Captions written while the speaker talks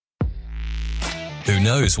Who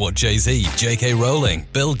knows what Jay-Z, J.K. Rowling,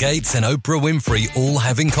 Bill Gates and Oprah Winfrey all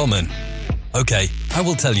have in common? Okay, I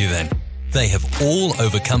will tell you then. They have all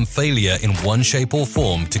overcome failure in one shape or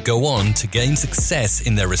form to go on to gain success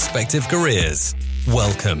in their respective careers.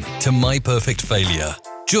 Welcome to My Perfect Failure.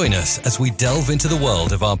 Join us as we delve into the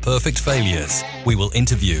world of our perfect failures. We will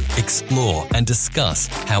interview, explore, and discuss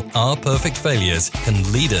how our perfect failures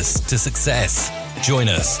can lead us to success. Join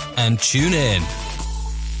us and tune in.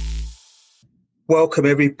 Welcome,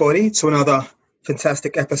 everybody, to another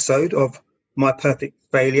fantastic episode of My Perfect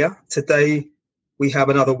Failure. Today, we have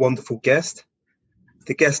another wonderful guest.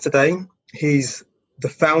 The guest today, he's the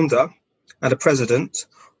founder and the president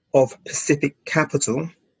of Pacific Capital,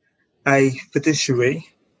 a fiduciary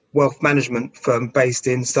wealth management firm based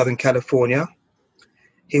in Southern California.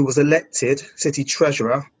 He was elected city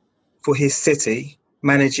treasurer for his city,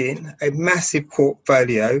 managing a massive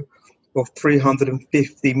portfolio of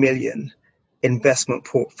 350 million investment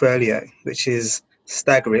portfolio, which is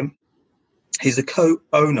staggering. He's a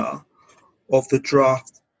co-owner of the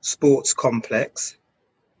Draft Sports Complex.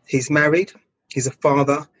 He's married. He's a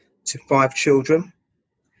father to 5 children.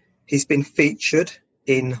 He's been featured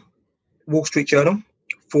in Wall Street Journal,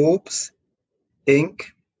 Forbes, Inc.,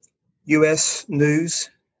 US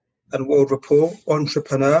News and World Report,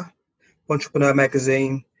 Entrepreneur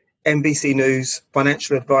Magazine, NBC News,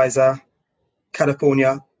 Financial Advisor,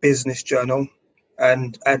 California Business Journal,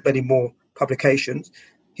 and many more publications.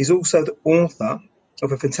 He's also the author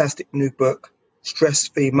of a fantastic new book,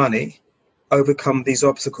 Stress-Free Money, Overcome These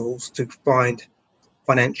Obstacles to Find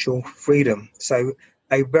Financial Freedom. So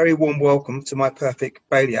a very warm welcome to My Perfect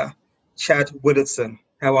Failure, Chad Willardson.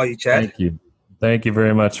 How are you, Chad? Thank you. Thank you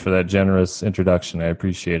very much for that generous introduction. I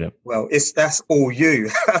appreciate it. Well, that's all you.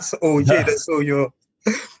 That's all you.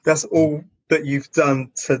 That's all that you've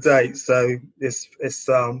done to date. So it's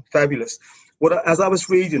fabulous. As I was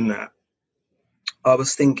reading that, I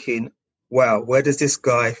was thinking, wow, where does this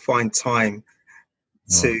guy find time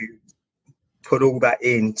to put all that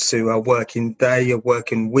into a working day, a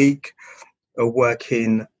working week, a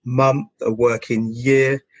working month, a working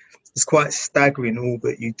year? It's quite staggering all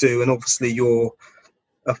that you do. And obviously you're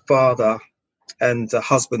a father and a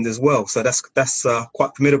husband as well. So that's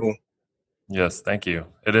quite formidable. Yes, thank you.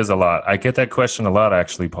 It is a lot. I get that question a lot,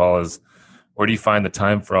 actually, Paul, is where do you find the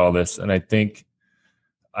time for all this? And I think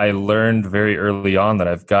I learned very early on that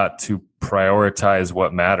I've got to prioritize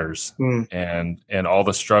what matters. And all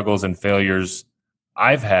the struggles and failures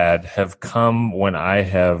I've had have come when I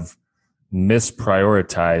have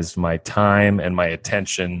misprioritized my time and my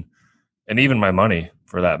attention and even my money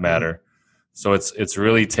for that matter. So it's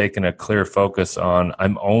really taken a clear focus on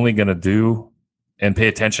I'm only going to do and pay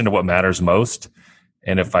attention to what matters most.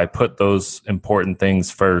 And if I put those important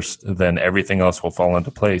things first, then everything else will fall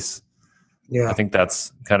into place. Yeah. I think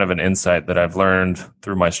that's kind of an insight that I've learned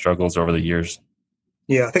through my struggles over the years.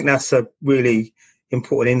 Yeah, I think that's a really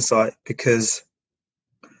important insight, because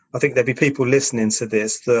I think there'll be people listening to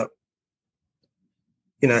this that,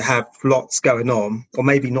 you know, have lots going on, or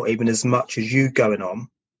maybe not even as much as you going on,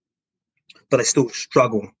 but they still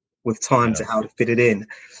struggle with time to how to fit it in.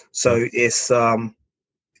 So it's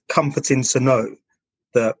comforting to know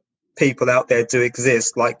that people out there do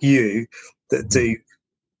exist like you that do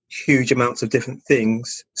huge amounts of different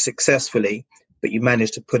things successfully, but you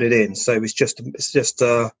manage to put it in. So it's just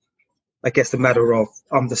I guess a matter of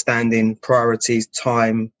understanding priorities,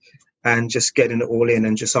 time, and just getting it all in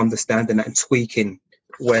and just understanding that and tweaking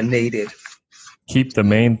where needed. Keep the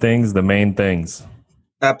main things the main things.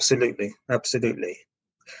 Absolutely.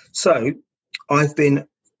 So I've been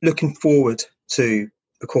looking forward to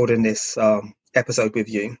recording this episode with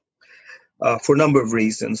you for a number of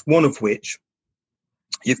reasons, one of which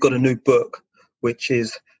you've got a new book, which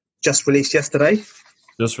is just released yesterday.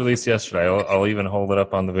 I'll even hold it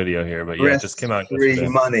up on the video here, but yeah, it just came out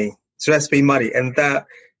yesterday. Stress-Free Money. And that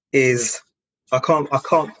is, I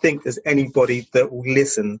can't think there's anybody that will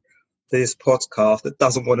listen to this podcast that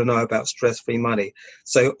doesn't want to know about Stress-Free Money.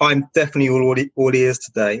 So I'm definitely all ears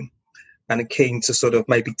today, and keen to sort of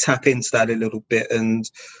maybe tap into that a little bit and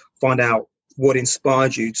find out what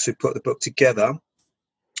inspired you to put the book together.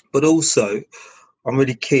 But also, I'm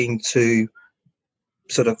really keen to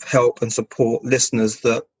sort of help and support listeners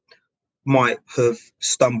that might have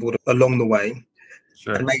stumbled along the way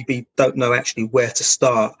and maybe don't know actually where to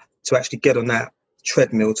start to actually get on that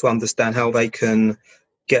treadmill to understand how they can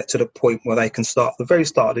get to the point where they can start the very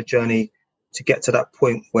start of the journey to get to that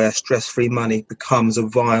point where stress-free money becomes a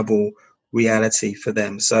viable reality for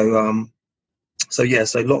them. So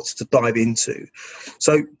lots to dive into.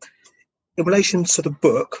 So in relation to the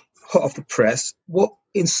book, hot off the press, what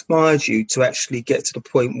inspired you to actually get to the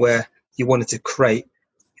point where you wanted to create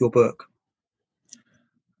your book?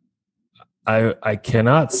 I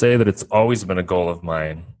cannot say that it's always been a goal of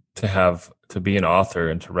mine to be an author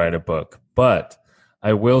and to write a book, but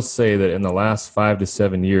I will say that in the last 5 to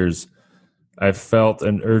 7 years, I've felt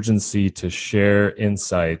an urgency to share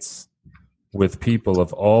insights with people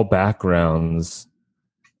of all backgrounds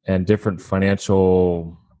and different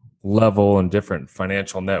financial level and different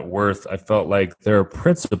financial net worth. I felt like there are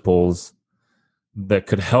principles that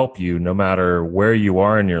could help you no matter where you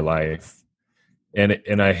are in your life.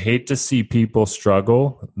 And I hate to see people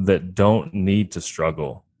struggle that don't need to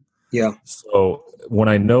struggle. Yeah. So when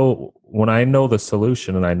I know the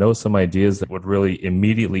solution and I know some ideas that would really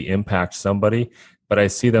immediately impact somebody, but I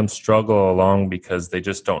see them struggle along because they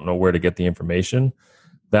just don't know where to get the information,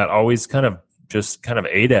 that always kind of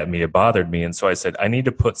ate at me. It bothered me. And so I said, I need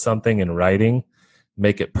to put something in writing,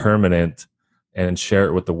 make it permanent, and share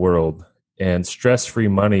it with the world. And Stress-Free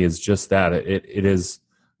Money is just that. It is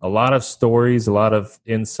a lot of stories, a lot of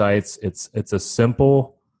insights. It's a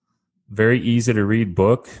simple, very easy to read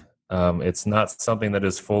book. It's not something that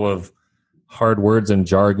is full of hard words and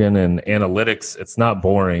jargon and analytics. It's not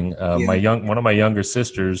boring. One of my younger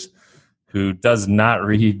sisters, who does not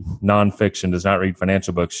read nonfiction, does not read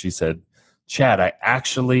financial books, she said, Chad, I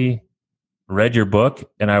actually read your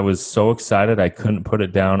book and I was so excited I couldn't put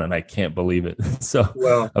it down, and I can't believe it. So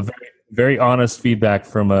a very, very honest feedback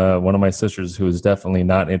from one of my sisters who is definitely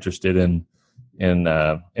not interested in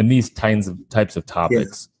these types of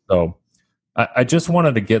topics. Yeah. So I just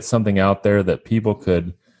wanted to get something out there that people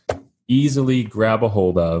could easily grab a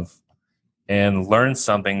hold of and learn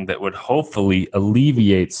something that would hopefully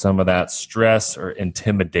alleviate some of that stress or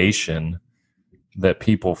intimidation that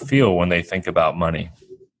people feel when they think about money.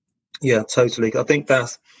 Yeah, totally. I think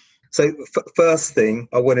that's so. First thing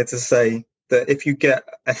I wanted to say, that if you get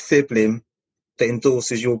a sibling that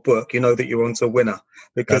endorses your book, you know that you're onto a winner,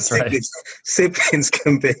 because siblings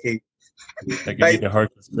can be they can be the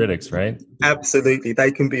harshest critics, right? Absolutely,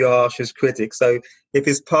 they can be our harshest critics. So if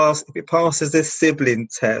it passes this sibling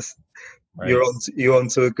test, right, you're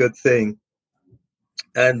onto a good thing.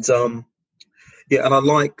 And and I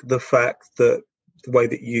like the fact that the way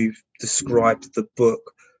that you've described the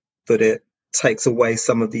book, that it takes away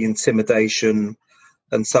some of the intimidation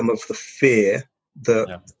and some of the fear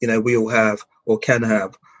that we all have or can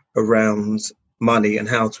have around money, and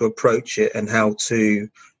how to approach it and how to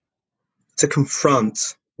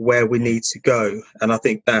confront where we need to go. And I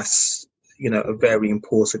think that's a very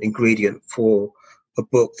important ingredient for a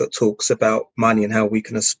book that talks about money and how we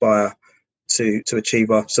can aspire to achieve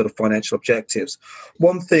our sort of financial objectives.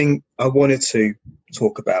 One thing I wanted to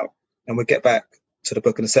talk about, and we'll get back to the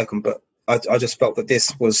book in a second, but I just felt that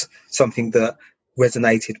this was something that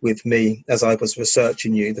resonated with me as I was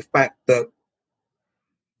researching you. The fact that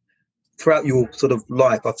throughout your sort of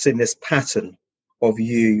life, I've seen this pattern of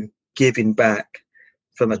you giving back,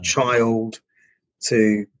 from a child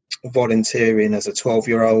to volunteering as a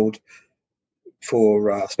 12-year-old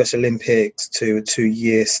for Special Olympics, to a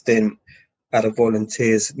 2-year stint at a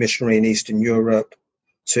volunteers missionary in Eastern Europe,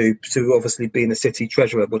 to obviously being a city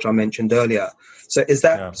treasurer, which I mentioned earlier. So is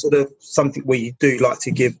that sort of something where you do like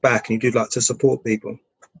to give back and you do like to support people?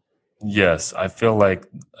 Yes, I feel like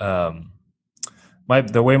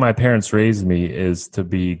the way my parents raised me is to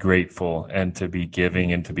be grateful and to be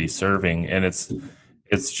giving and to be serving, and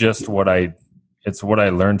it's just what I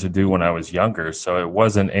learned to do when I was younger. So it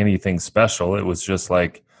wasn't anything special. It was just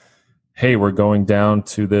like, hey, we're going down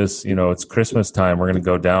to this, it's Christmas time. We're going to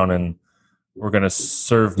go down and we're going to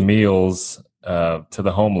serve meals to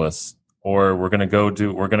the homeless, or we're going to go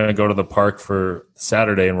to the park for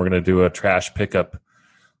Saturday and we're going to do a trash pickup,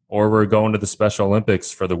 or we're going to the Special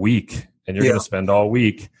Olympics for the week and you're going to spend all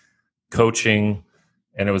week coaching.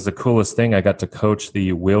 And it was the coolest thing. I got to coach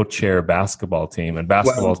the wheelchair basketball team, and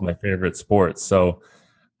basketball is my favorite sport. So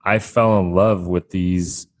I fell in love with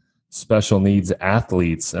these special needs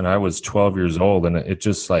athletes, and I was 12 years old, and it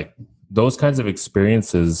just like those kinds of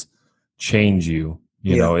experiences change you.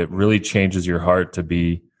 You know, it really changes your heart to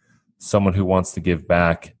be someone who wants to give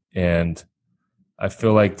back. And I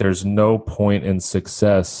feel like there's no point in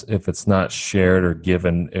success if it's not shared or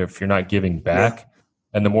given, if you're not giving back. Yeah.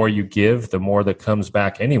 And the more you give, the more that comes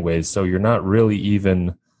back anyways. So you're not really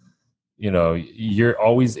even, you're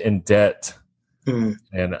always in debt. Mm.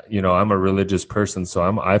 And, I'm a religious person,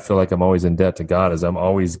 so I feel like I'm always in debt to God, as I'm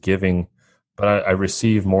always giving, but I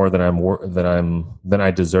receive more than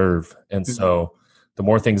I deserve. And so the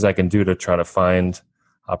more things I can do to try to find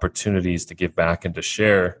opportunities to give back and to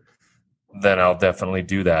share, then I'll definitely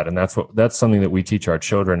do that. And that's something that we teach our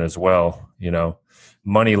children as well.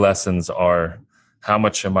 money lessons are, how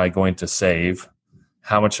much am I going to save?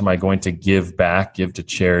 How much am I going to give back, give to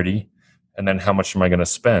charity? And then how much am I going to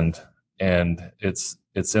spend? And it's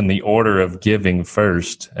in the order of giving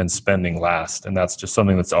first and spending last. And that's just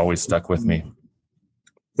something that's always stuck with me.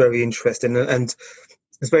 Very interesting. And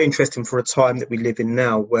it's very interesting for a time that we live in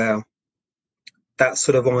now, where that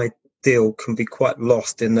sort of ideal can be quite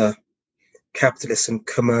lost in the capitalist and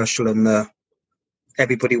commercial, and the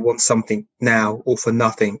everybody wants something now or for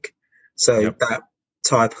nothing. So that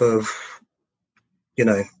type of,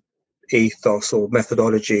 ethos or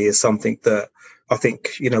methodology is something that I think,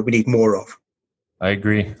 we need more of. I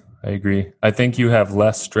agree. I think you have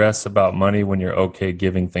less stress about money when you're okay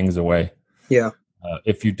giving things away. Yeah.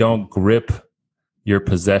 If you don't grip your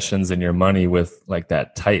possessions and your money with like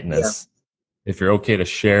that tightness, if you're okay to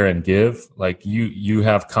share and give, like you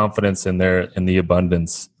have confidence in the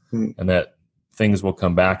abundance, and that things will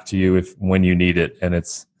come back to you when you need it. And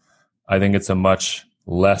I think it's a much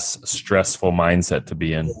less stressful mindset to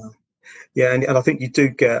be in. Yeah. And I think you do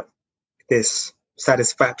get this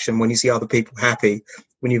satisfaction when you see other people happy,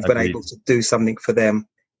 when you've been able to do something for them,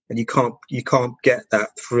 and you can't get that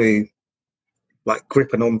through like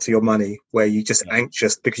gripping onto your money, where you're just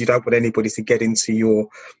anxious because you don't want anybody to get into your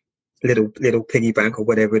little piggy bank or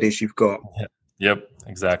whatever it is you've got. Yep,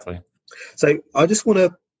 exactly. So I want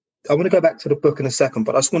to go back to the book in a second,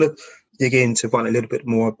 but I just want to dig in to find a little bit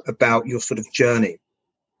more about your sort of journey.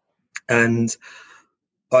 And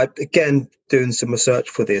again, doing some research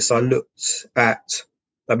for this, I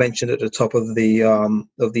mentioned at the top of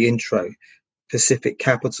the intro, Pacific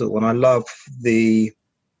Capital, and I love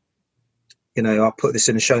I'll put this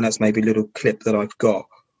in the show notes, maybe a little clip that I've got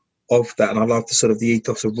of that. And I love the sort of the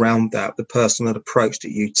ethos around that, the personal approach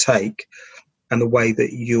that you take, and the way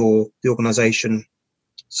that the organization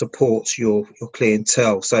supports your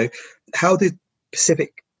clientele. So how did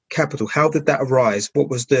Pacific Capital, how did that arise? What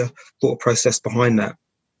was the thought process behind that?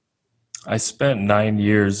 I spent 9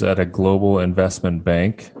 years at a global investment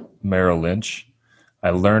bank, Merrill Lynch. I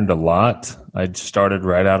learned a lot. I started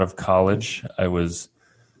right out of college. I was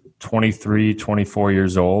 23, 24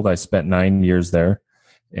 years old. I spent 9 years there.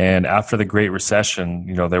 And after the Great Recession,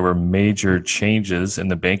 there were major changes in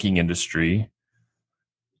the banking industry.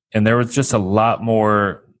 And there was just a lot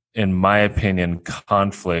more, in my opinion,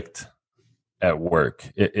 conflict at work.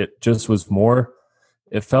 It just was more,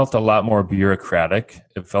 it felt a lot more bureaucratic.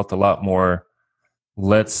 It felt a lot more,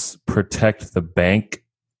 let's protect the bank,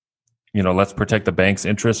 let's protect the bank's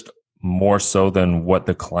interest more so than what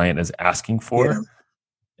the client is asking for. Yeah.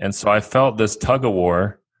 And so I felt this tug of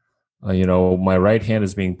war. My right hand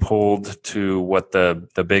is being pulled to what the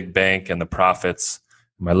big bank and the profits.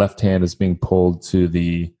 My left hand is being pulled to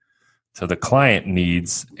the client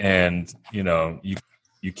needs. And,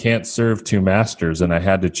 you can't serve two masters, and I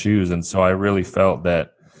had to choose. And so I really felt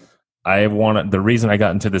that the reason I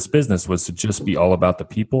got into this business was to just be all about the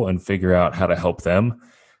people and figure out how to help them.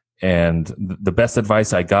 And the best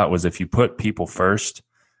advice I got was, if you put people first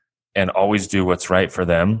and always do what's right for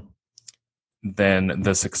them, then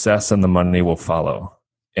the success and the money will follow.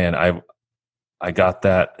 And I got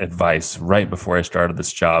that advice right before I started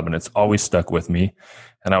this job, and it's always stuck with me.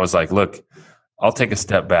 And I was like, look, I'll take a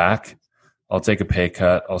step back. I'll take a pay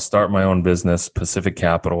cut. I'll start my own business, Pacific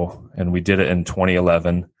Capital. And we did it in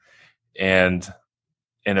 2011. And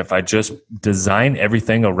if I just design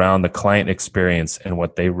everything around the client experience and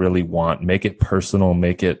what they really want, make it personal,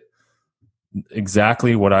 make it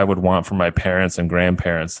exactly what I would want from my parents and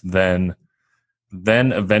grandparents, then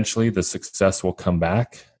eventually the success will come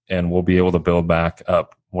back, and we'll be able to build back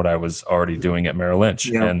up what I was already doing at Merrill Lynch.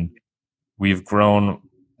 Yeah. And we've grown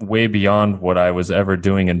way beyond what I was ever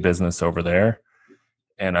doing in business over there.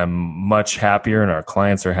 And I'm much happier, and our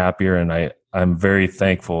clients are happier. And I'm very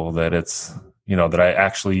thankful that that I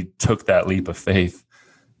actually took that leap of faith,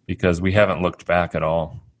 because we haven't looked back at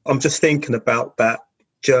all. I'm just thinking about that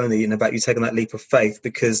journey and about you taking that leap of faith,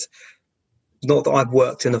 because not that I've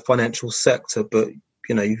worked in the financial sector, but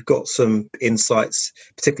you've got some insights,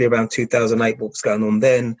 particularly around 2008, what was going on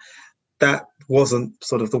then. That wasn't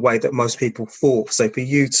sort of the way that most people thought. So for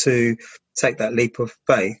you to take that leap of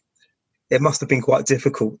faith, it must have been quite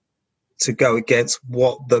difficult to go against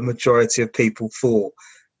what the majority of people thought,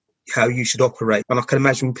 how you should operate. And I can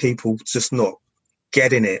imagine people just not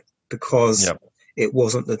getting it because it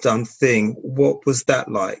wasn't the done thing. What was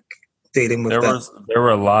that like, dealing with that? There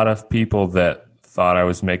were a lot of people that thought I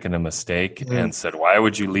was making a mistake and said, why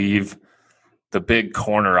would you leave the big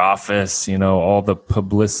corner office, all the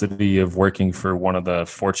publicity of working for one of the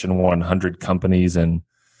Fortune 100 companies and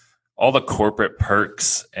all the corporate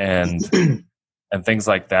perks and and things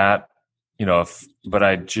like that. but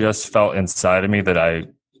I just felt inside of me that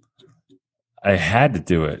I had to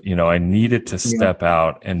do it. I needed to step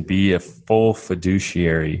out and be a full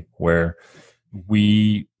fiduciary where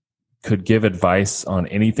we could give advice on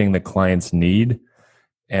anything that clients need,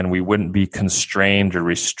 and we wouldn't be constrained or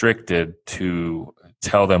restricted to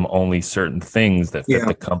tell them only certain things that fit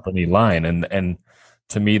the company line. And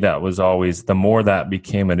to me, that was always, the more that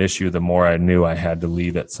became an issue, the more I knew I had to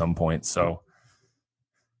leave at some point. So,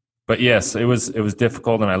 but yes, it was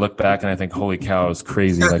difficult. And I look back and I think, holy cow, it was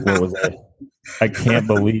crazy. Like, what was I can't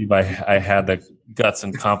believe I had the guts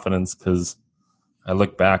and confidence, because I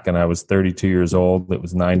look back and I was 32 years old. It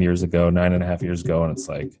was 9.5 years ago. And it's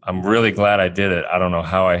like, I'm really glad I did it. I don't know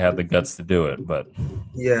how I had the guts to do it, but.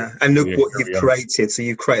 Yeah. And look what you've created. So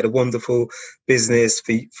you've created a wonderful business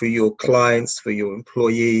for your clients, for your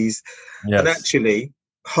employees. Yes. And actually,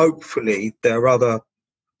 hopefully there are other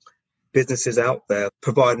businesses out there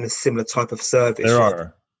providing a similar type of service. There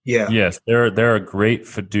are. Yeah. Yes. There are great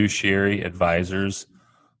fiduciary advisors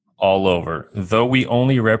all over, though we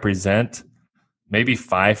only represent maybe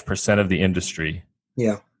 5% of the industry.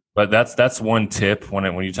 Yeah. But that's one tip. When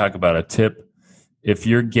you talk about a tip, if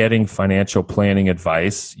you're getting financial planning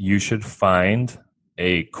advice, you should find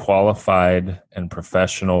a qualified and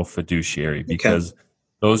professional fiduciary, because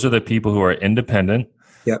those are the people who are independent.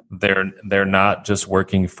 Yep. They're not just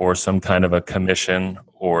working for some kind of a commission,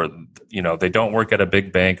 or they don't work at a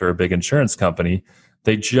big bank or a big insurance company.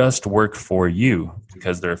 They just work for you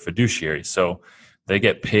because they're a fiduciary. So they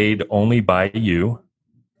get paid only by you.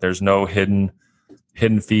 There's no hidden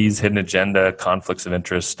fees, hidden agenda, conflicts of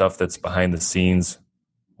interest, stuff that's behind the scenes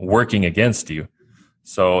working against you.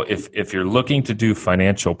 So if you're looking to do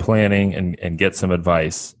financial planning and get some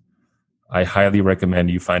advice, I highly recommend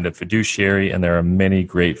you find a fiduciary, and there are many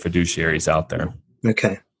great fiduciaries out there.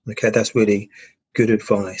 Okay, that's really good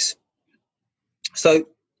advice. So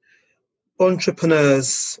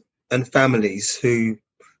entrepreneurs and families who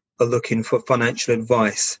are looking for financial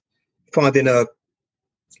advice, finding a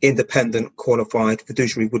independent, qualified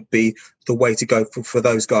fiduciary would be the way to go for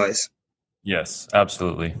those guys. Yes,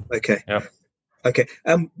 absolutely. Okay. Yep. Okay.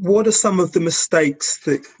 What are some of the mistakes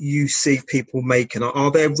that you see people making?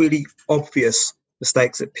 Are there really obvious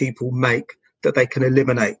mistakes that people make that they can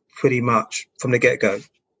eliminate pretty much from the get-go?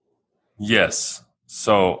 Yes.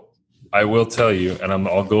 So I will tell you, and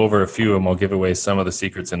I'll go over a few of them. I'll give away some of the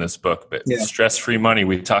secrets in this book. But Stress-Free Money,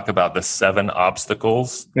 we talk about the 7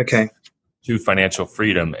 obstacles to financial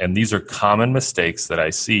freedom. And these are common mistakes that I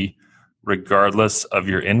see regardless of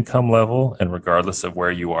your income level and regardless of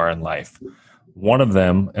where you are in life. One of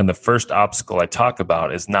them, and the first obstacle I talk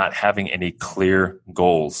about, is not having any clear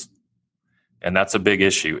goals. And that's a big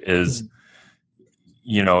issue is,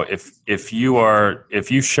 if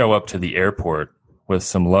you show up to the airport with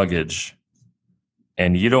some luggage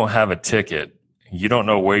and you don't have a ticket, you don't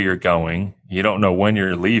know where you're going, you don't know when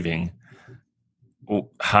you're leaving, well,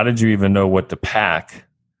 how did you even know what to pack?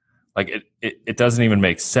 Like it doesn't even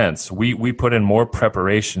make sense. We put in more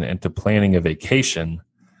preparation into planning a vacation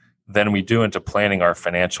than we do into planning our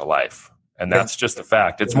financial life. And that's just a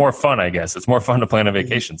fact. It's more fun, I guess. It's more fun to plan a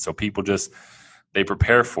vacation. So people they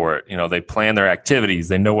prepare for it. They plan their activities.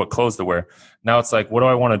 They know what clothes to wear. Now it's like, what do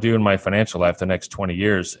I want to do in my financial life the next 20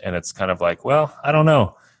 years? And it's kind of like, well, I don't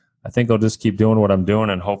know. I think I'll just keep doing what I'm doing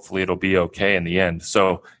and hopefully it'll be okay in the end.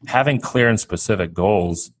 So having clear and specific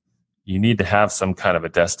goals, you need to have some kind of a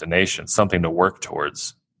destination, something to work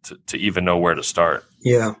towards to even know where to start.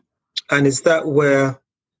 Yeah. And is that where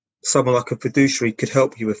someone like a fiduciary could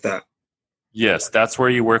help you with that? Yes, that's where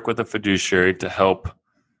you work with a fiduciary to help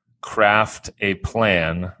craft a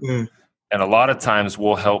plan. And a lot of times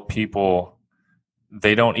we'll help people,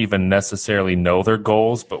 they don't even necessarily know their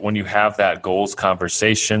goals, but when you have that goals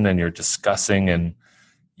conversation and you're discussing, and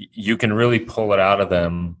you can really pull it out of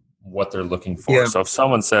them what they're looking for. Yeah. So if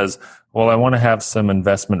someone says, well, I want to have some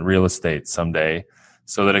investment real estate someday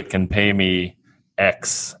so that it can pay me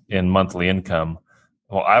X in monthly income.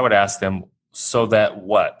 Well, I would ask them, so that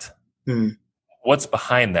what? What's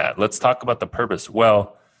behind that? Let's talk about the purpose.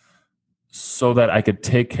 Well, so that I could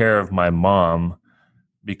take care of my mom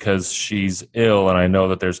because she's ill and I know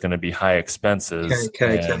that there's going to be high expenses.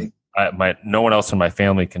 No one else in my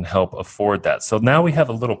family can help afford that. So now we have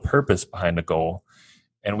a little purpose behind the goal,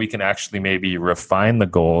 and we can actually maybe refine the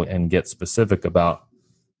goal and get specific about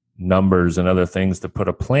numbers and other things to put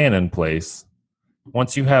a plan in place.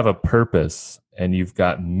 Once you have a purpose and you've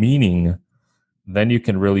got meaning, then you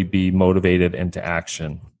can really be motivated into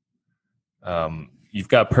action. You've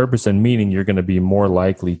got purpose and meaning, you're going to be more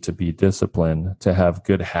likely to be disciplined, to have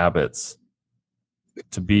good habits.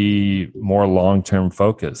 to be more long-term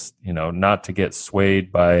focused, not to get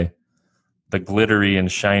swayed by the glittery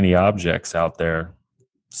and shiny objects out there.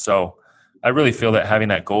 So I really feel that having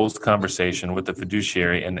that goals conversation with the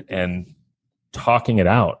fiduciary and talking it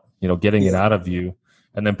out, getting it out of you,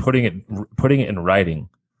 and then putting it in writing.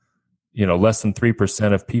 Less than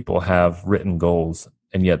 3% of people have written goals,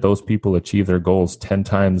 and yet those people achieve their goals 10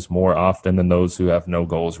 times more often than those who have no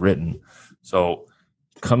goals written. So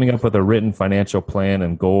coming up with a written financial plan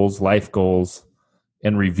and goals, life goals,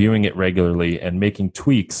 and reviewing it regularly and making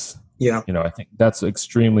tweaks. Yeah. I think that's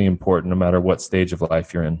extremely important no matter what stage of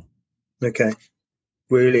life you're in. Okay.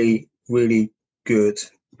 Really, really good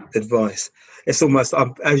advice. It's almost,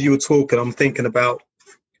 as you were talking, I'm thinking about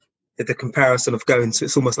the comparison of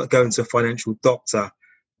it's almost like going to a financial doctor,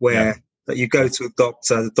 where that you go to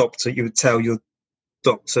the doctor, you would tell your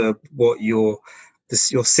doctor what your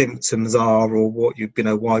symptoms are, or what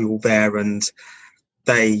why you're there, and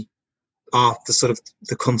they, after sort of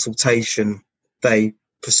the consultation, they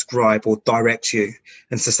prescribe or direct you.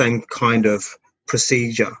 And it's the same kind of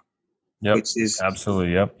procedure. Yep, which is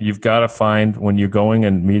absolutely. Yep. You've got to find, when you're going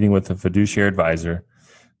and meeting with a fiduciary advisor,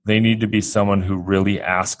 they need to be someone who really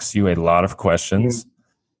asks you a lot of questions,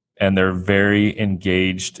 and they're very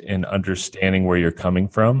engaged in understanding where you're coming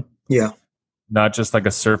from. Yeah. Not just like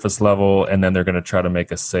a surface level, and then they're going to try to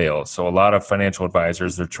make a sale. So a lot of financial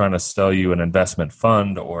advisors, they're trying to sell you an investment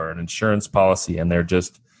fund or an insurance policy, and they're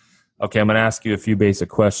just, okay, I'm going to ask you a few basic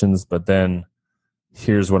questions, but then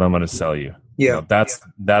here's what I'm going to sell you. Yeah.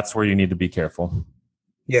 That's where you need to be careful.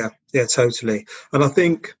 Yeah, totally. And I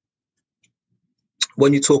think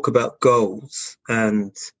when you talk about goals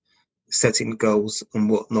and setting goals and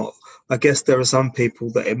whatnot, I guess there are some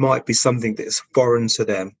people that it might be something that is foreign to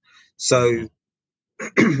them. So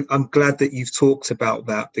I'm glad that you've talked about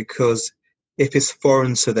that, because if it's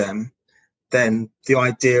foreign to them, then the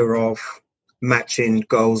idea of matching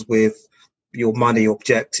goals with your money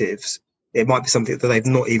objectives, it might be something that they've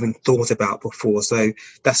not even thought about before. So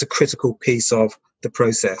that's a critical piece of the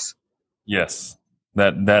process. Yes,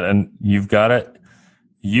 that and you've got it.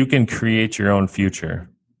 You can create your own future,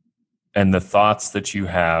 and the thoughts that you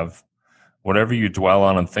have, whatever you dwell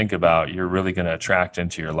on and think about, you're really going to attract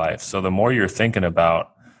into your life. So the more you're thinking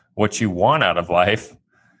about what you want out of life,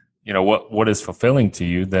 what is fulfilling to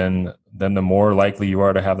you, then the more likely you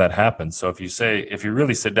are to have that happen. So if you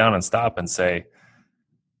really sit down and stop and say,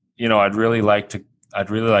 I'd really like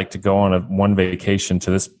to go on one vacation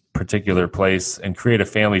to this particular place and create a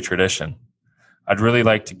family tradition. I'd really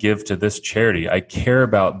like to give to this charity. I care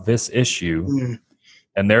about this issue,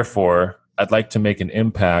 and therefore I'd like to make an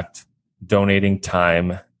impact donating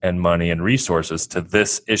time and money and resources to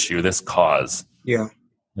this issue, this cause. Yeah.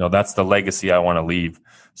 That's the legacy I want to leave.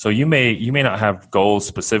 So you may not have goals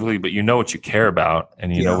specifically, but you know what you care about,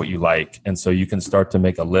 and you know what you like. And so you can start to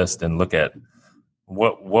make a list and look at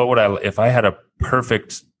what would if I had a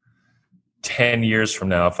perfect 10 years from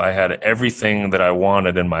now, if I had everything that I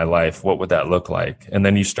wanted in my life, what would that look like? And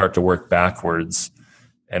then you start to work backwards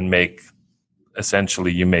and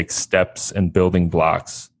you make steps and building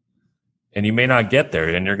blocks. And you may not get there,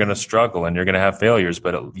 and you're going to struggle, and you're going to have failures,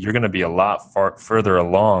 but you're going to be a lot further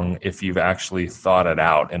along if you've actually thought it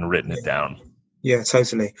out and written it down. Yeah,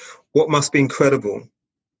 totally. What must be incredible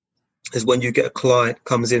is when you get a client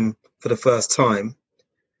comes in for the first time,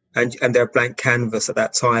 and they're a blank canvas at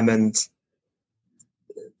that time, and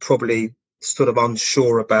probably sort of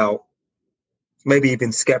unsure about, maybe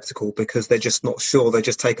even skeptical, because they're just not sure, they're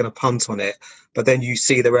just taking a punt on it. But then you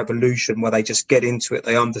see their evolution, where they just get into it,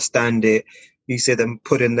 they understand it, you see them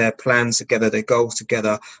putting their plans together, their goals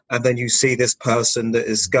together, and then you see this person that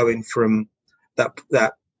is going from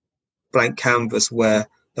that blank canvas where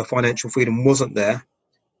the financial freedom wasn't there,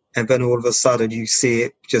 and then all of a sudden you see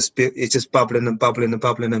it's just bubbling and bubbling and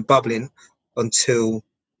bubbling and bubbling until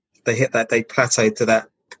they hit that, they plateau to that,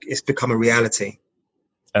 it's become a reality.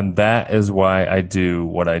 And that is why I do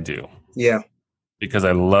what I do. Yeah. Because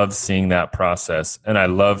I love seeing that process, and I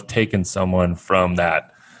love taking someone from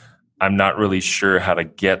that I'm not really sure how to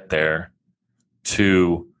get there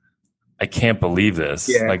to I can't believe this.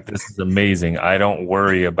 Yeah. Like, this is amazing. I don't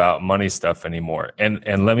worry about money stuff anymore.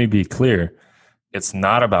 And let me be clear, it's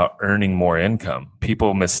not about earning more income.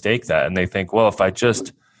 People mistake that, and they think, well, if I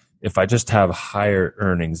just have higher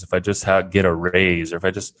earnings, if I just get a raise, or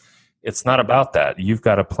it's not about that. You've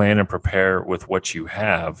got to plan and prepare with what you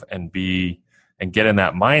have, and get in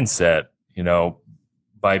that mindset,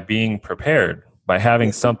 by being prepared, by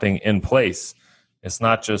having something in place. It's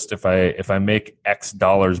not just if I make X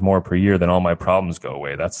dollars more per year, then all my problems go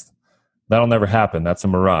away. That'll never happen. That's a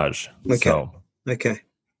mirage. Okay.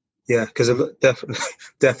 Yeah, because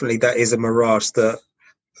definitely that is a mirage that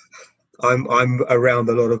I'm around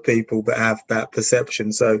a lot of people that have that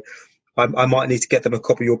perception. So I might need to get them a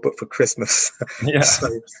copy of your book for Christmas, Yeah.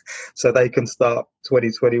 so they can start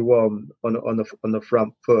 2021 on the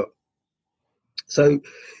front foot. So,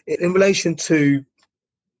 in relation to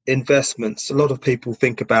investments, a lot of people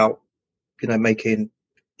think about making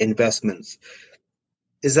investments.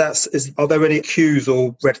 Are there any cues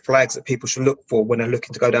or red flags that people should look for when they're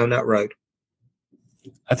looking to go down that road?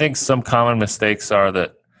 I think some common mistakes are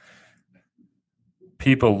that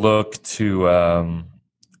people look to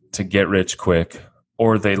get rich quick,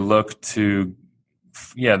 or they look to,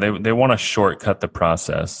 they want to shortcut the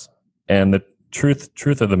process. And the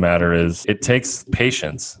truth of the matter is, it takes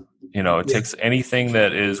patience. It takes anything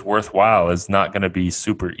that is worthwhile is not going to be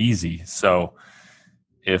super easy. So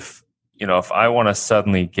if I want to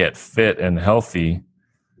suddenly get fit and healthy,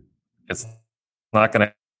 it's not going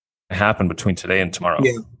to happen between today and tomorrow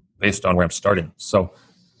based on where I'm starting. So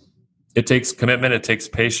it takes commitment. It takes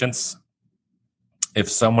patience. If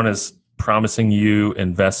someone is promising you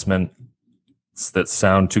investments that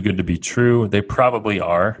sound too good to be true, they probably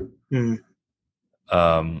are.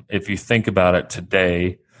 If you think about it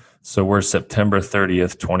today, so we're September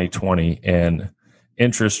 30th, 2020, and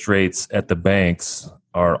interest rates at the banks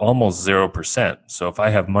are almost 0%. So if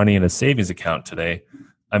I have money in a savings account today,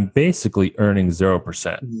 I'm basically earning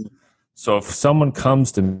 0%. So if someone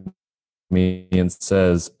comes to me and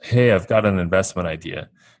says, hey, I've got an investment idea,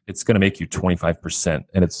 it's going to make you 25%,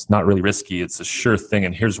 and it's not really risky, it's a sure thing,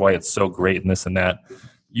 and here's why it's so great and this and that,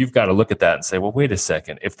 you've got to look at that and say, well, wait a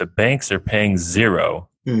second, if the banks are paying 0,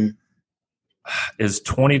 is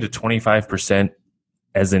 20 to 25%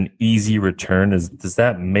 as an easy return, does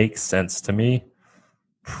that make sense to me?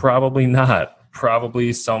 Probably not.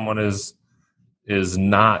 Probably someone is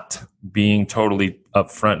not being totally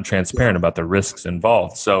upfront and transparent about the risks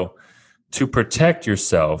involved. So to protect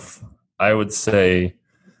yourself, I would say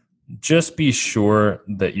just be sure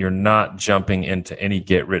that you're not jumping into any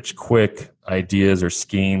get rich quick ideas or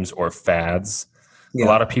schemes or fads. A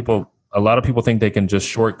lot of people think they can just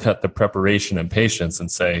shortcut the preparation and patience and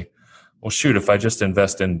say, well, shoot, if I just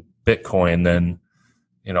invest in Bitcoin, then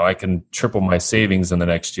I can triple my savings in the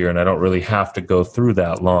next year, and I don't really have to go through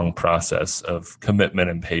that long process of commitment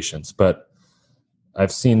and patience. But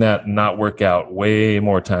I've seen that not work out way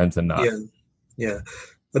more times than not. Yeah.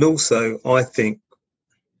 And also, I think,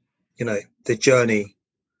 the journey,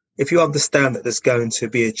 if you understand that there's going to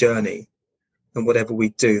be a journey, and whatever we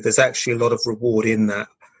do, there's actually a lot of reward in that,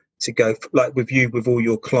 to go like with you, with all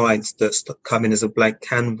your clients that come in as a blank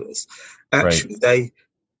canvas. Actually, they,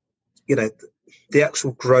 the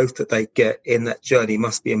actual growth that they get in that journey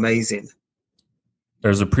must be amazing.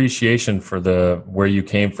 There's appreciation for where you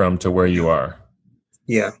came from to where you are.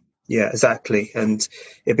 Yeah, exactly. And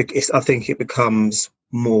I think it becomes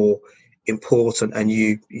more important, and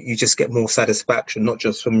you just get more satisfaction, not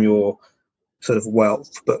just from your sort of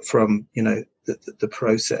wealth, but from the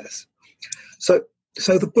process. So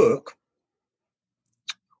the book,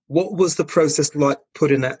 what was the process like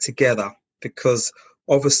putting that together? Because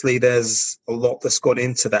obviously there's a lot that's gone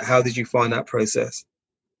into that. How did you find that process?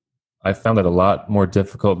 I found it a lot more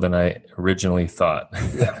difficult than I originally thought.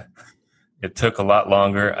 Yeah. It took a lot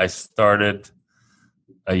longer. I started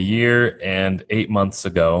a year and 8 months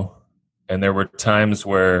ago, and there were times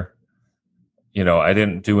where, I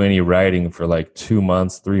didn't do any writing for like 2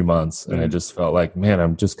 months, 3 months, and I just felt like, man,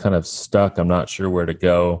 I'm just kind of stuck. I'm not sure where to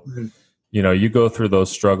go. You go through those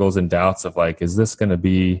struggles and doubts of like, is this going to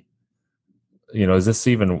be, is this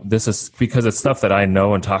is because it's stuff that I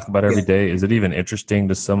know and talk about every day. Is it even interesting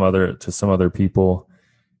to some other people?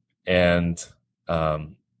 And,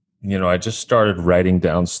 I just started writing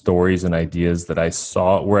down stories and ideas that I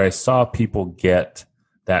saw people get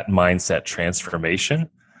that mindset transformation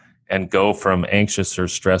and go from anxious or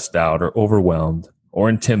stressed out or overwhelmed or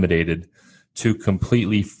intimidated to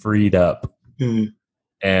completely freed up and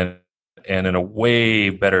in a way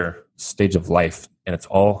better stage of life. And it's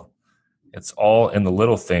all in the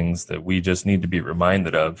little things that we just need to be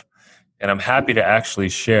reminded of. And I'm happy to actually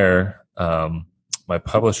share, my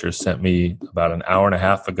publisher sent me about an hour and a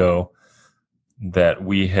half ago that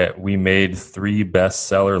we made 3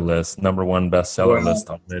 bestseller lists, number 1 bestseller list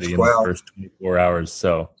already in the first 24 hours.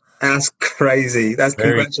 So that's crazy. That's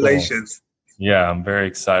congratulations. Cool. Yeah, I'm very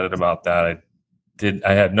excited about that.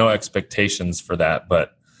 I had no expectations for that,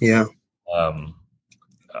 but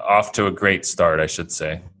off to a great start, I should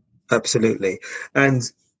say. Absolutely. And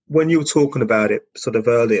when you were talking about it sort of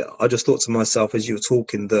earlier, I just thought to myself as you were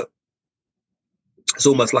talking that it's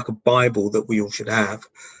almost like a Bible that we all should have,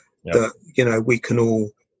 that, we can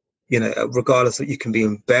all regardless that you can be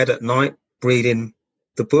in bed at night reading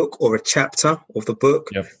the book or a chapter of the book.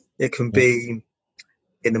 Yep. It can be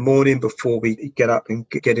in the morning before we get up and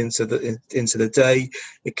get into the day.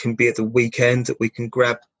 It can be at the weekend that we can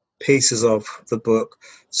grab pieces of the book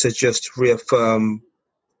to just reaffirm,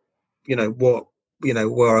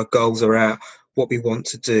 where our goals are at, what we want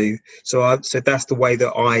to do. So that's the way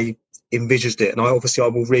that I envisaged it. And I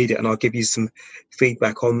will read it and I'll give you some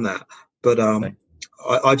feedback on that. But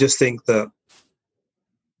I just think that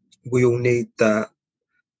we all need that,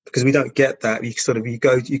 because we don't get that. You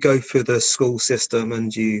go through the school system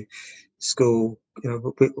and we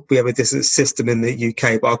have a different system in the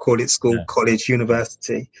UK, but I call it school, college,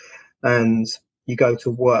 university, and you go to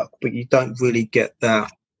work, but you don't really get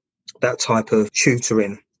that type of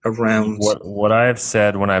tutoring around. What I've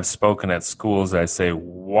said when I've spoken at schools, I say,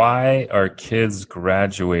 why are kids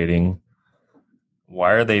graduating?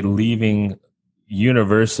 Why are they leaving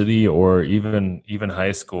university or even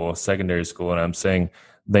high school, secondary school? And I'm saying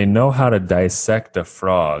they know how to dissect a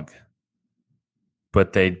frog,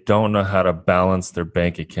 but they don't know how to balance their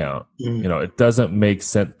bank account. It doesn't make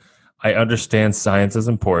sense. I understand science is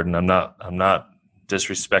important. I'm not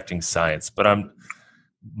disrespecting science, but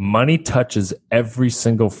money touches every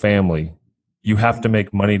single family. You have to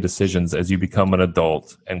make money decisions as you become an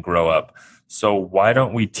adult and grow up. So why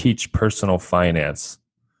don't we teach personal finance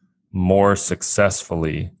more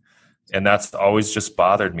successfully? And that's always just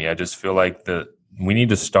bothered me. I just feel like we need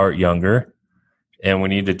to start younger, and we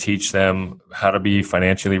need to teach them how to be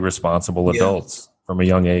financially responsible adults from a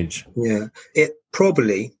young age. Yeah, it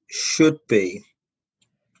probably should be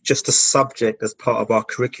just a subject as part of our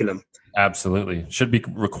curriculum. Absolutely. Should be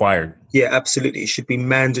required. Yeah, absolutely. It should be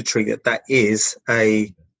mandatory that is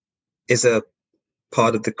a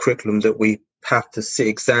part of the curriculum, that we have to sit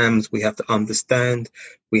exams, we have to understand,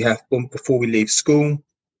 we have, before we leave school,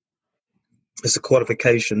 it's a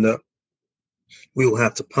qualification that we all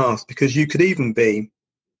have to pass. Because you could even be,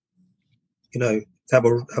 have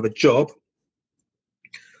a job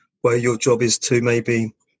where your job is to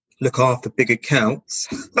maybe look after big accounts.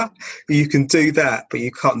 You can do that, but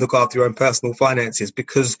you can't look after your own personal finances,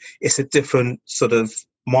 because it's a different sort of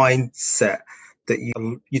mindset that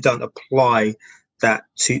you don't apply that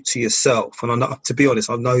to yourself. And to be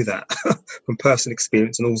honest, I know that from personal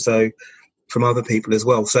experience and also from other people as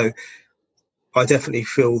well. So I definitely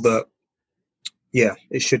feel that,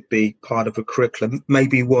 it should be part of a curriculum.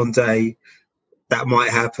 Maybe one day that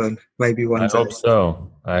might happen. Maybe one day.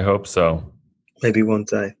 I hope so. Maybe one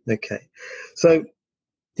day. Okay. So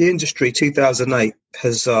the industry, 2008,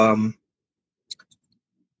 has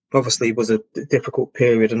obviously was a difficult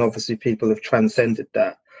period, and obviously people have transcended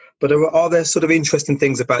that. But are there sort of interesting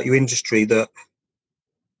things about your industry that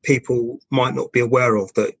people might not be aware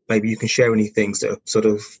of, that maybe you can share any things that sort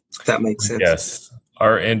of, that makes sense? Yes.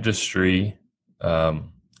 Our industry,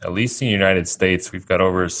 at least in the United States, we've got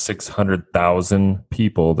over 600,000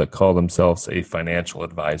 people that call themselves a financial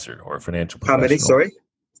advisor or a financial professional. How many, sorry?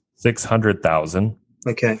 600,000.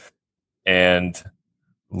 Okay. And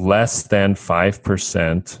less than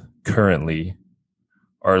 5% currently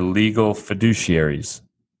are legal fiduciaries.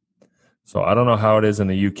 So I don't know how it is in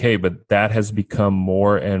the UK, but that has become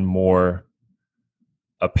more and more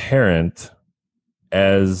apparent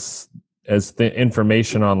as the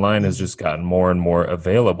information online has just gotten more and more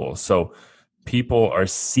available. So people are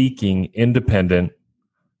seeking independent,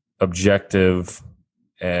 objective,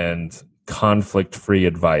 and conflict-free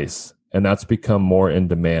advice. And that's become more in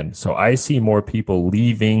demand. So I see more people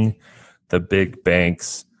leaving the big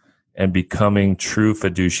banks and becoming true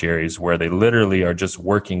fiduciaries, where they literally are just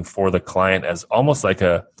working for the client as almost like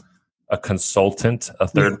a consultant, a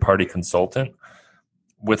third-party consultant,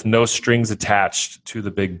 with no strings attached to the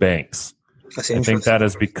big banks. I think that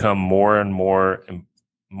has become more and more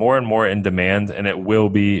in demand, and it will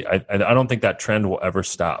be. I don't think that trend will ever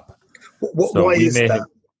stop. Why is that?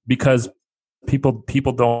 Because people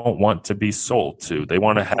don't want to be sold to. They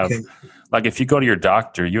want to have, like, if you go to your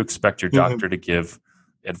doctor, you expect your doctor to give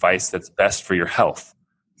advice that's best for your health.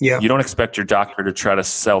 Yeah. You don't expect your doctor to try to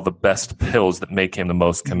sell the best pills that make him the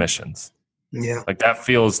most commissions. Yeah. Like, that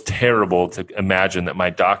feels terrible to imagine that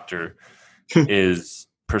my doctor is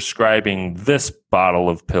prescribing this bottle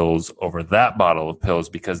of pills over that bottle of pills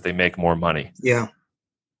because they make more money. Yeah.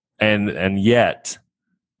 And yet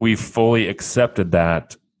we've fully accepted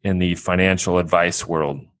that in the financial advice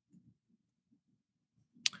world,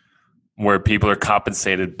 where people are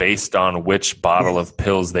compensated based on which bottle of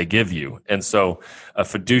pills they give you. And so a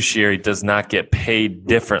fiduciary does not get paid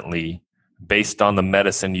differently based on the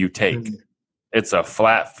medicine you take. It's a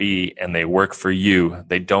flat fee, and they work for you.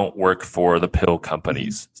 They don't work for the pill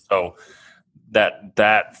companies. So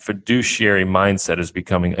that fiduciary mindset is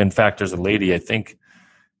becoming. In fact, there's a lady. I think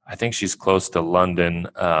she's close to London.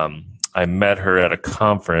 I met her at a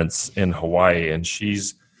conference in Hawaii, and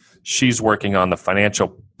she's working on the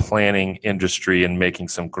financial planning industry and making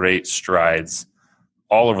some great strides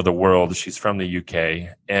all over the world. She's from the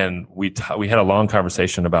UK, and we had a long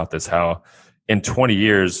conversation about this, how in 20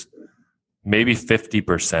 years, maybe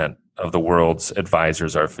 50% of the world's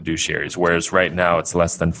advisors are fiduciaries, whereas right now it's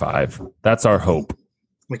less than 5. That's our hope.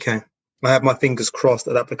 Okay. I have my fingers crossed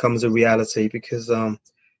that becomes a reality, because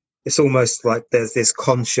it's almost like there's this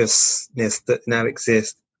consciousness that now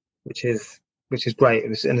exists, which is great.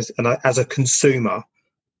 And as a consumer,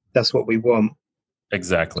 that's what we want.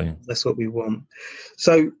 Exactly. That's what we want.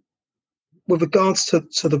 So with regards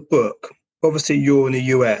to the book, obviously you're in the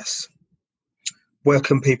US. Where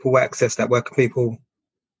can people access that? Where can people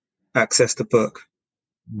access the book?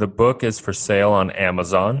 The book is for sale on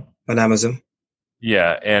Amazon. On Amazon?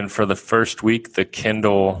 Yeah, and for the first week, the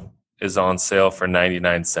Kindle is on sale for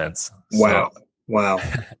 99 cents. Wow. So, wow.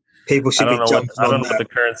 People should be jumping on that. I don't know what the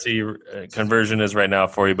currency conversion is right now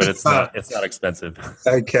for you, but it's not expensive.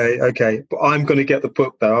 Okay. But I'm going to get the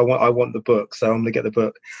book though. I want the book, so I'm going to get the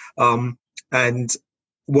book. And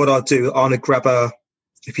what I'll do, I'm going to grab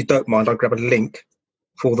if you don't mind, I'll grab a link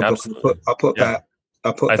for the book. I'll put that.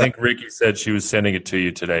 I think Ricky said she was sending it to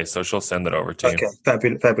you today, so she'll send it over to you. Okay,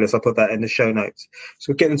 fabulous. I'll put that in the show notes.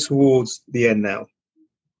 So we're getting towards the end now.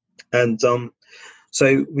 And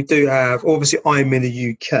so we do have, obviously I'm in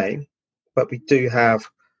the UK, but we do have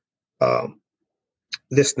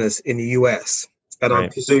listeners in the US. And right. I'm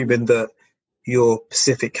presuming that your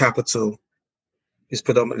Pacific Capital is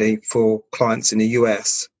predominantly for clients in the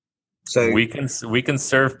US. So we can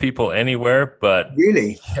serve people anywhere, but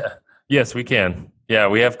really? Yeah, yes, we can. Yeah,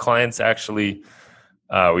 we have clients actually.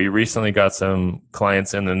 We recently got some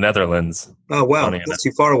clients in the Netherlands. Oh, wow. That's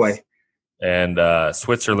too far away. And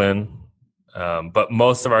Switzerland. But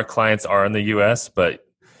most of our clients are in the U.S., but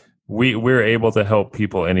we're able to help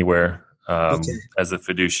people anywhere as a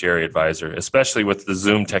fiduciary advisor, especially with the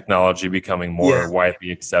Zoom technology becoming more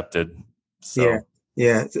widely accepted. So.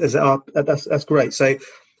 Yeah. That's great. So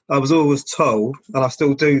I was always told, and I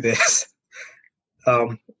still do this,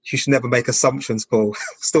 you should never make assumptions, Paul.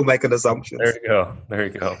 Still making assumptions. There you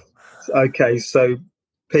go. Okay, so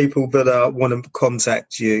people that want to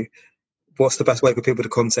contact you, what's the best way for people to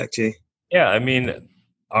contact you? Yeah, I mean,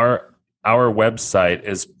 our website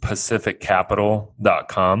is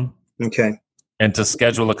pacificcapital.com. Okay. And to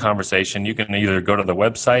schedule a conversation, you can either go to the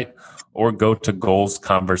website or go to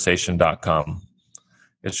goalsconversation.com.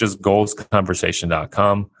 It's just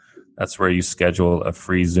goalsconversation.com. That's where you schedule a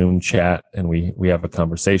free Zoom chat and we have a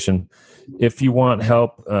conversation. If you want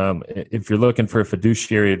help, if you're looking for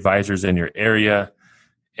fiduciary advisors in your area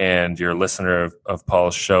and you're a listener of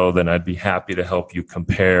Paul's show, then I'd be happy to help you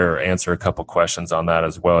compare or answer a couple questions on that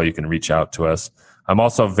as well. You can reach out to us. I'm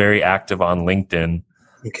also very active on LinkedIn,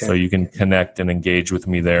 so you can connect and engage with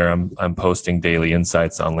me there. I'm posting daily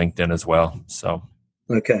insights on LinkedIn as well. So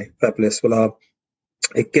okay, fabulous. Well,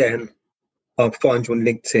 again, I'll find you on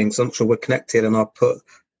LinkedIn, so I'm sure we're connected, and I'll put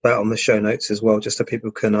that on the show notes as well, just so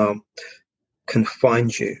people can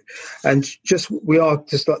find you. And we are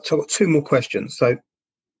just like to 2 more questions. So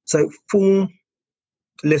for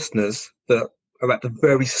listeners that are at the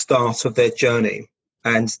very start of their journey,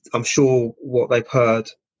 and I'm sure what they've heard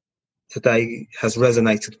today has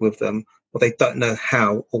resonated with them, but they don't know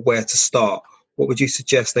how or where to start, what would you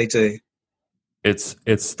suggest they do?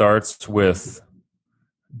 It starts with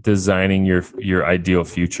designing your ideal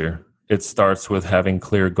future. It starts with having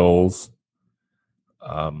clear goals.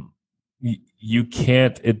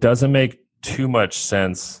 It doesn't make too much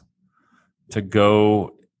sense to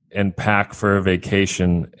go and pack for a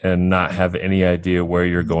vacation and not have any idea where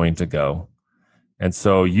you're going to go. And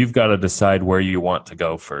so you've got to decide where you want to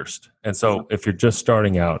go first. And so if you're just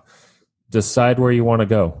starting out, decide where you want to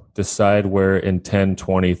go. Decide where in 10,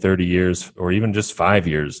 20, 30 years, or even just 5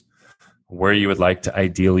 years, where you would like to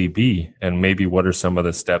ideally be, and maybe what are some of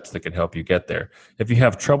the steps that can help you get there. If you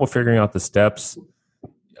have trouble figuring out the steps,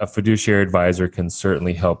 a fiduciary advisor can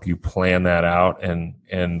certainly help you plan that out.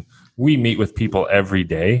 And we meet with people every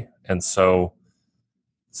day. And so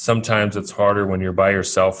sometimes it's harder when you're by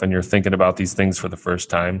yourself and you're thinking about these things for the first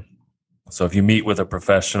time. So if you meet with a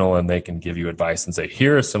professional and they can give you advice and say,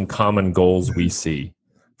 here are some common goals we see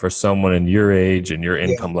for someone in your age and your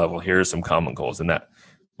income level, here are some common goals, and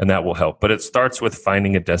that will help. But it starts with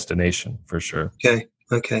finding a destination for sure.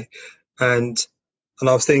 Okay. And I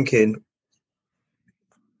was thinking,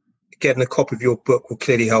 getting a copy of your book will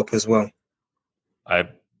clearly help as well. I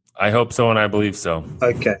I hope so, and I believe so.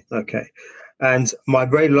 Okay. And my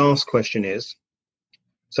very last question is,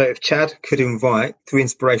 so if Chad could invite 3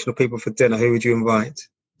 inspirational people for dinner, who would you invite?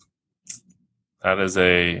 That is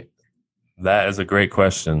a great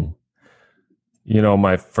question.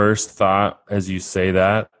 My first thought as you say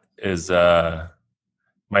that is my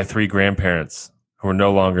 3 grandparents who are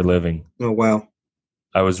no longer living. Oh, wow.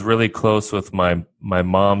 I was really close with my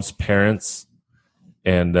mom's parents,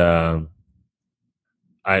 and I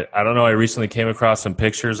don't know, I recently came across some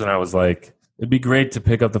pictures and I was like, it'd be great to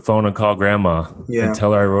pick up the phone and call grandma and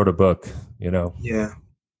tell her I wrote a book, Yeah.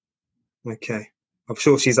 Okay. I'm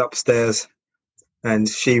sure she's upstairs and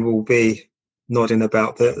she will be nodding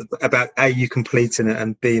about A, you completing it,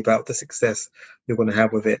 and B, about the success you're going to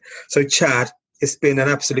have with it. So Chad, it's been an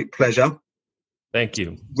absolute pleasure. Thank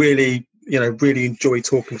you. Really enjoy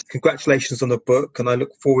talking. Congratulations on the book, and I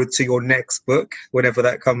look forward to your next book, whenever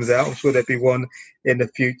that comes out. I'm sure there'll be one in the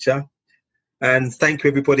future. And thank you,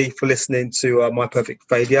 everybody, for listening to My Perfect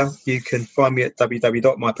Failure. You can find me at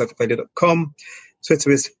www.myperfectfailure.com.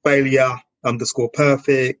 Twitter is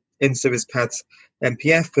failure_perfect. Insta is Pads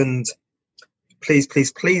MPF. And please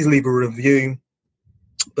leave a review.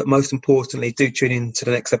 But most importantly, do tune in to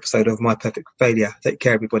the next episode of My Perfect Failure. Take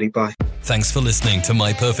care, everybody. Bye. Thanks for listening to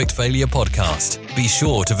My Perfect Failure podcast. Be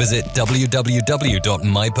sure to visit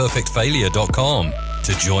www.myperfectfailure.com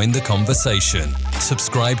to join the conversation.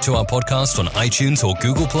 Subscribe to our podcast on iTunes or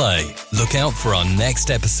Google Play. Look out for our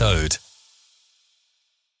next episode.